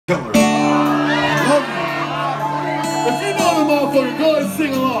motherfucker, go ahead and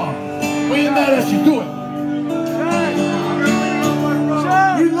sing along. We ain't mad at you, do it.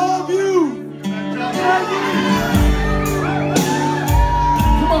 We love you.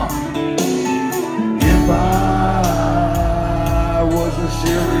 Come on. If I was a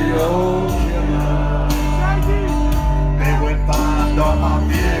serial killer, they would find all my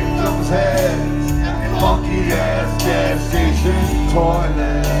victims' heads in funky ass gas station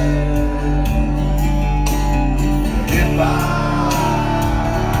toilets. If I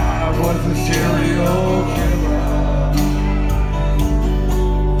was a serial killer,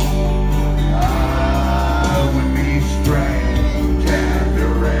 I would be strange and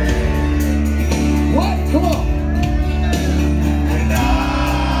deranged. What? Come on. And I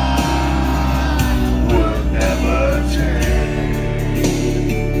would never change.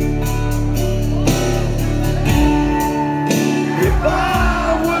 If I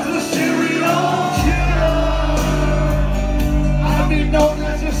was a serial killer, I'd be known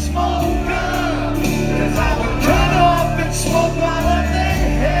as a smoker, 'cause I would cut off and smoke all of their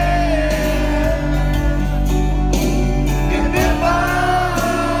hair. And if I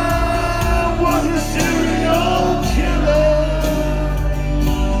was a serial killer,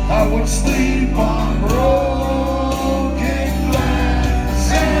 I would sleep on broken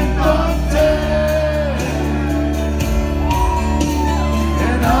glass and thunder.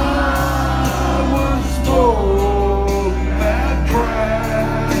 And I would smoke that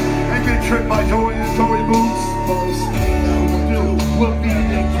crack and get tricked by Joey and Tory boots. Would be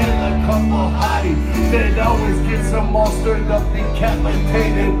the killer couple hotties. They'd always get some all stirred up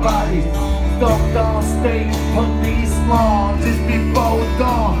decapitated bodies. Stuffed on state police lawn just before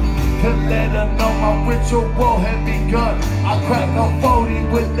dawn, to let her know my ritual had begun. I crack a 40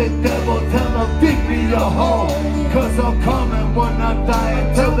 with the devil, tell her dig me a hole, 'cause I'm coming when I die,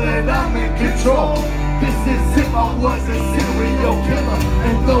 until that I'm in control. This is if I was a serial killer,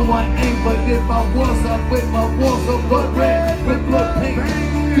 and though I ain't, but if I was, I'd wear my walls of blood red with blood pink.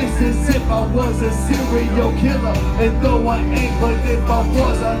 This is if I was a serial killer, and though I ain't, but if I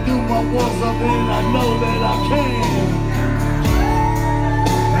was, I'd do my walls up, and I know that I can.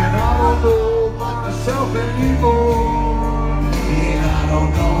 And I don't know myself anymore, and I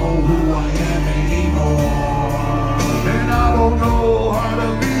don't know who I am anymore, and I don't know how to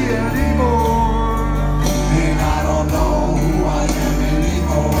be anymore. And I don't know who I am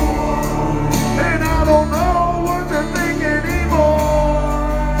anymore, and I don't know what to think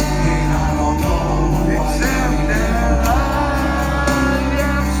anymore, and I don't know who except that I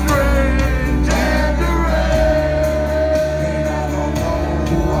am strange and deranged. And I don't know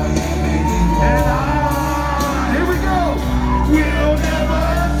who I am anymore, and here we go, will never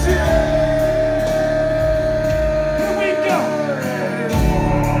change. Here we go.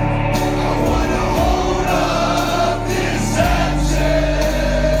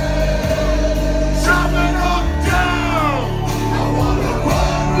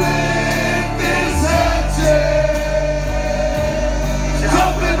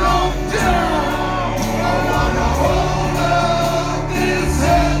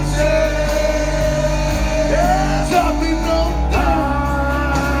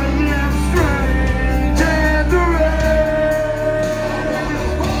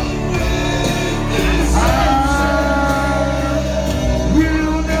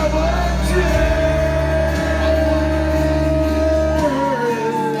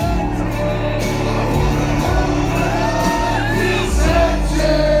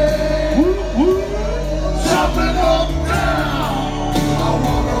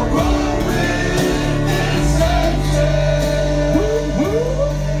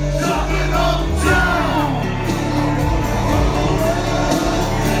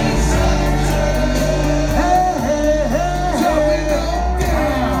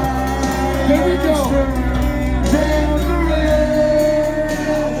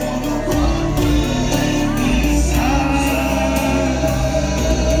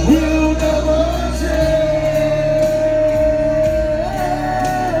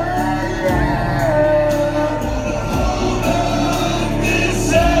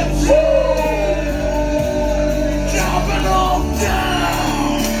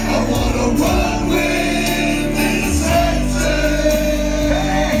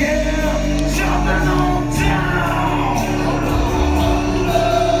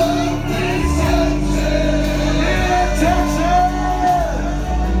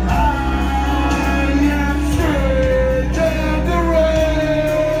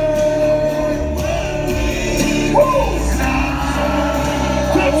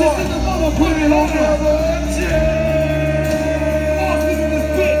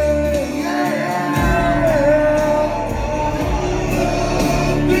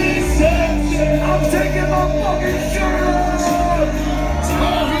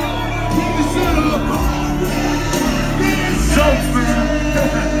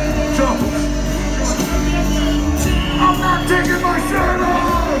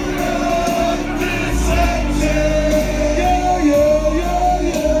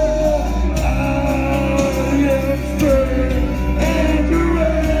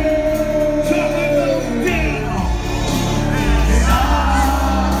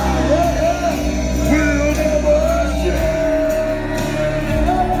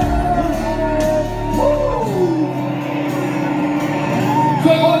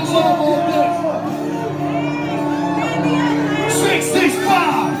 Much love all day. 665.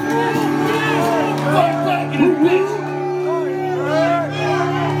 Fight back in the bitch.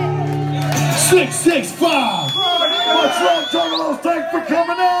 665. Much love, Juggalos. Thanks for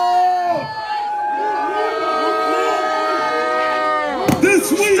coming out.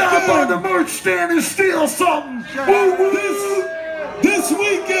 This weekend. Stop on the merch stand and steal something. This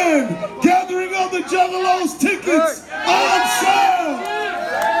weekend, gathering on the Juggalos tickets